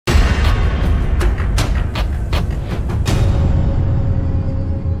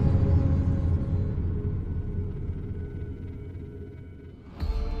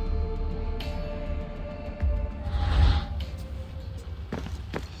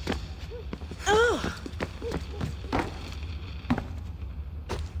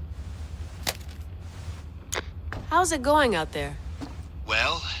How's it going out there?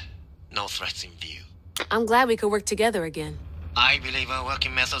 Well, no threats in view. I'm glad we could work together again. I believe our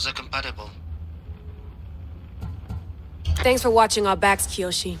working methods are compatible. Thanks for watching our backs,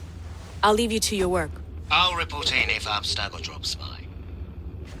 Kiyoshi. I'll leave you to your work. I'll report in if Abstergo drops by.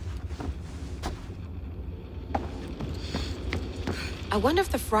 I wonder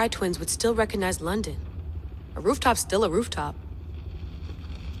if the Fry twins would still recognize London. A rooftop's still a rooftop.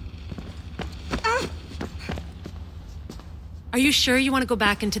 Are you sure you want to go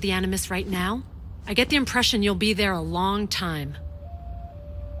back into the Animus right now? I get the impression you'll be there a long time.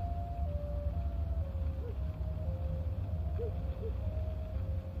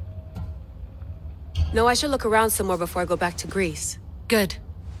 No, I should look around some more before I go back to Greece. Good.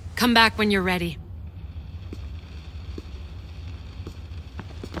 Come back when you're ready.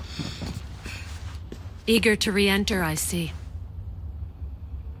 Eager to re-enter, I see.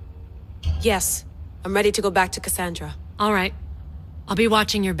 Yes, I'm ready to go back to Kassandra. All right. I'll be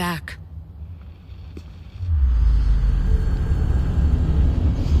watching your back.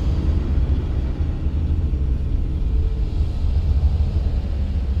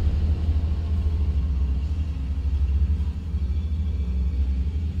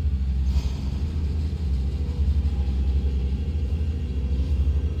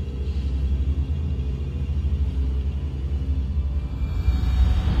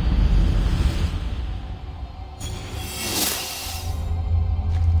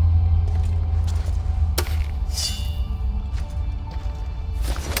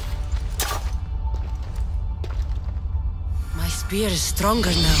 Spear is stronger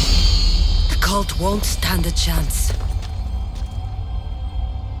now. The cult won't stand a chance.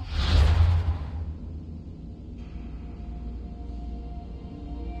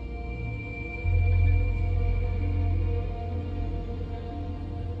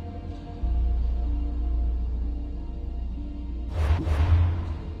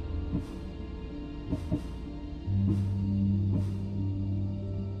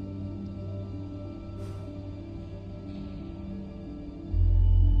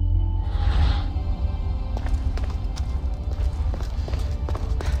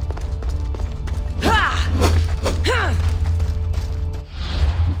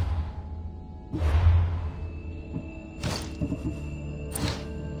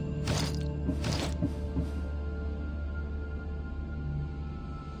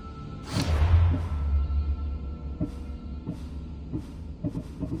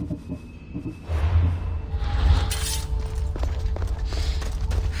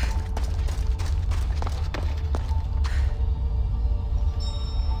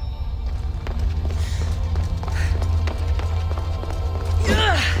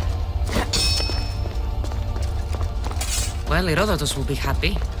 Well, Herodotus will be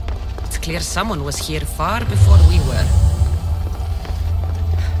happy. It's clear someone was here far before we were.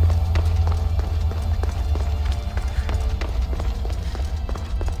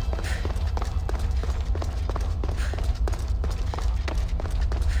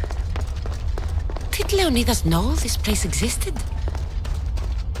 Did Leonidas know this place existed?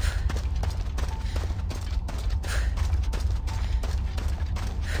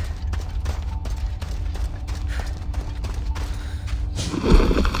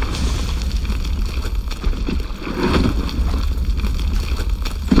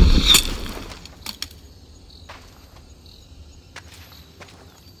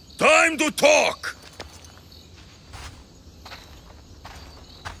 Time to talk!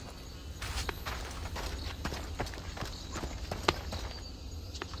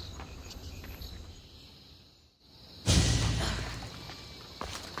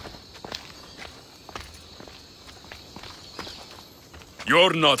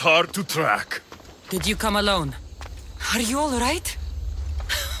 You're not hard to track. Did you come alone? Are you all right?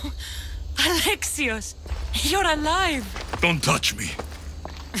 Alexios, you're alive! Don't touch me.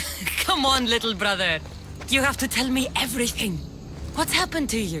 Come on, little brother. You have to tell me everything. What's happened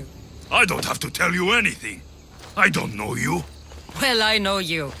to you? I don't have to tell you anything. I don't know you. Well, I know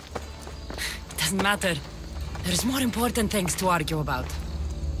you. It doesn't matter. There's more important things to argue about.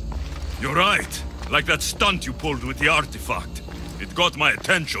 You're right. Like that stunt you pulled with the artifact. It got my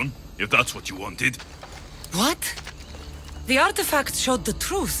attention, if that's what you wanted. What? The artifact showed the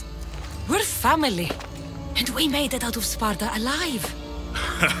truth. We're family. And we made it out of Sparta alive.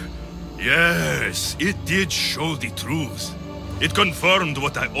 Yes, it did show the truth. It confirmed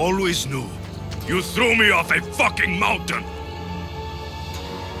what I always knew. You threw me off a fucking mountain!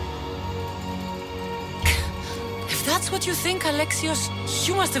 If that's what you think, Alexios,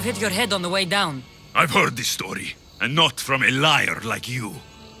 you must have hit your head on the way down. I've heard this story, and not from a liar like you.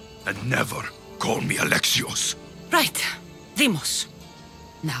 And never call me Alexios. Right. Deimos.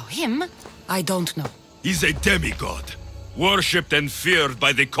 Now him, I don't know. He's a demigod, worshipped and feared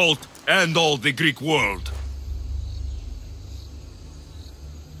by the cult and all the Greek world.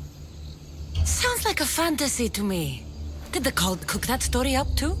 Sounds like a fantasy to me. Did the cult cook that story up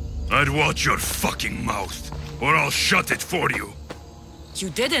too? I'd watch your fucking mouth, or I'll shut it for you. You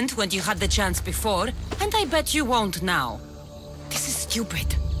didn't when you had the chance before, and I bet you won't now. This is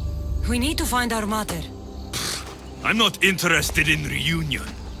stupid. We need to find our mother. I'm not interested in reunion.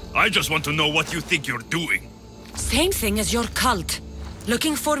 I just want to know what you think you're doing. Same thing as your cult.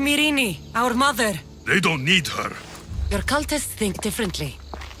 Looking for Myrrine, our mother. They don't need her. Your cultists think differently.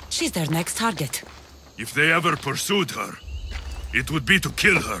 She's their next target. If they ever pursued her, it would be to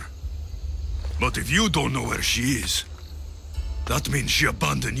kill her. But if you don't know where she is, that means she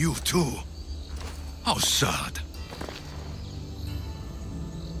abandoned you too. How sad.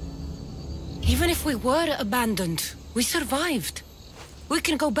 Even if we were abandoned, we survived. We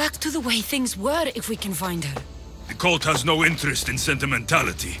can go back to the way things were if we can find her. The cult has no interest in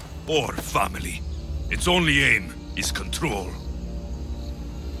sentimentality or family. Its only aim is control.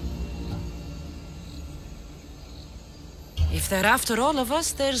 If they're after all of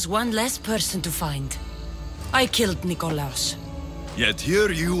us, there's one less person to find. I killed Nikolaos. Yet here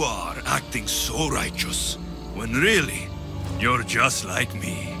you are, acting so righteous, when really, you're just like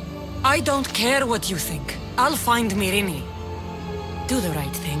me. I don't care what you think. I'll find Myrrine. Do the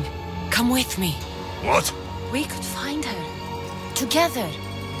right thing. Come with me. What? We could find her. Together.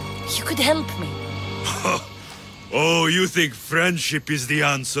 You could help me. Oh, you think friendship is the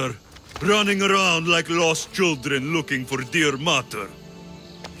answer? Running around like lost children looking for dear mother.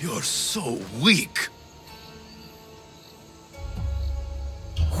 You're so weak.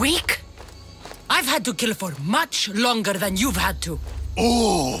 Weak? I've had to kill for much longer than you've had to.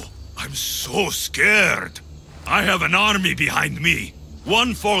 Oh, I'm so scared. I have an army behind me.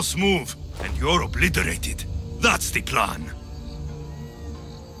 One false move, and you're obliterated. That's the plan.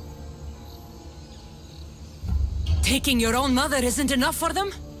 Taking your own mother isn't enough for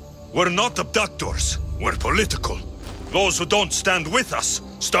them? We're not abductors. We're political. Those who don't stand with us,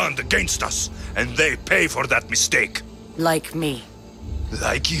 stand against us. And they pay for that mistake. Like me.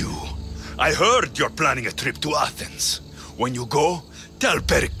 Like you. I heard you're planning a trip to Athens. When you go, tell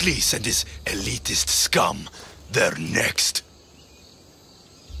Pericles and his elitist scum they're next.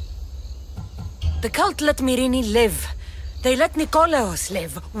 The cult let Myrrine live. They let Nikolaos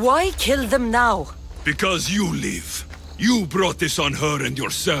live. Why kill them now? Because you live. You brought this on her and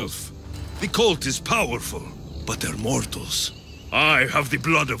yourself. The cult is powerful, but they're mortals. I have the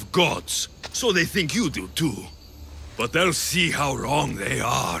blood of gods, so they think you do too. But they'll see how wrong they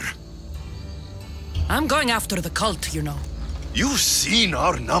are. I'm going after the cult, you know. You've seen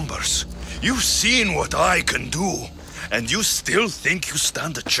our numbers. You've seen what I can do. And you still think you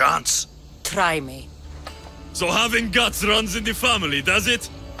stand a chance? Try me. So having guts runs in the family, does it?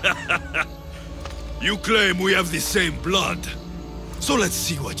 You claim we have the same blood. So let's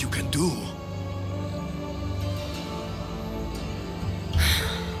see what you can do.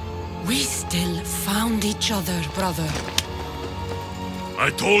 We still found each other, brother.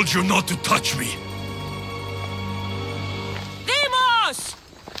 I told you not to touch me. Deimos!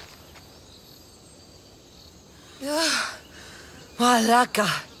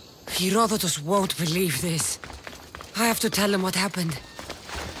 Malaka. Herodotus won't believe this. I have to tell him what happened.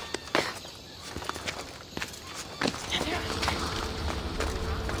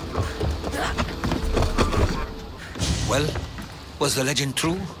 Well, was the legend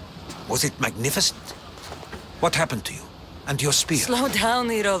true? Was it magnificent? What happened to you? And your spear? Slow down,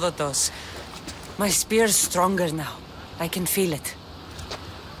 Herodotus. My spear's stronger now. I can feel it.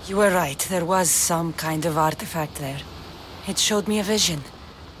 You were right, there was some kind of artifact there. It showed me a vision.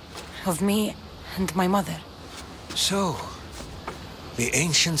 Of me and my mother. So, the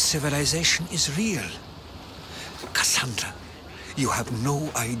ancient civilization is real. Kassandra, you have no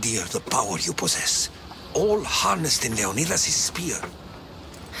idea the power you possess. All harnessed in Leonidas' spear.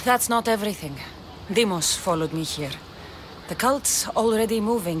 That's not everything. Deimos followed me here. The cult's already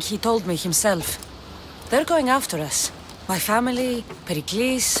moving, he told me himself. They're going after us. My family,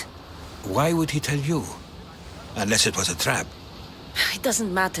 Pericles. Why would he tell you? Unless it was a trap. It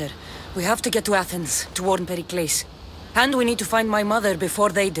doesn't matter. We have to get to Athens to warn Pericles. And we need to find my mother before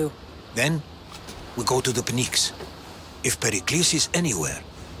they do. Then, we go to the Pnyx. If Pericles is anywhere,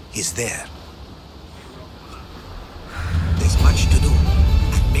 he's there. There's much to do,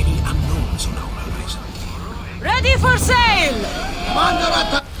 and many unknowns on our horizon. Ready for sail!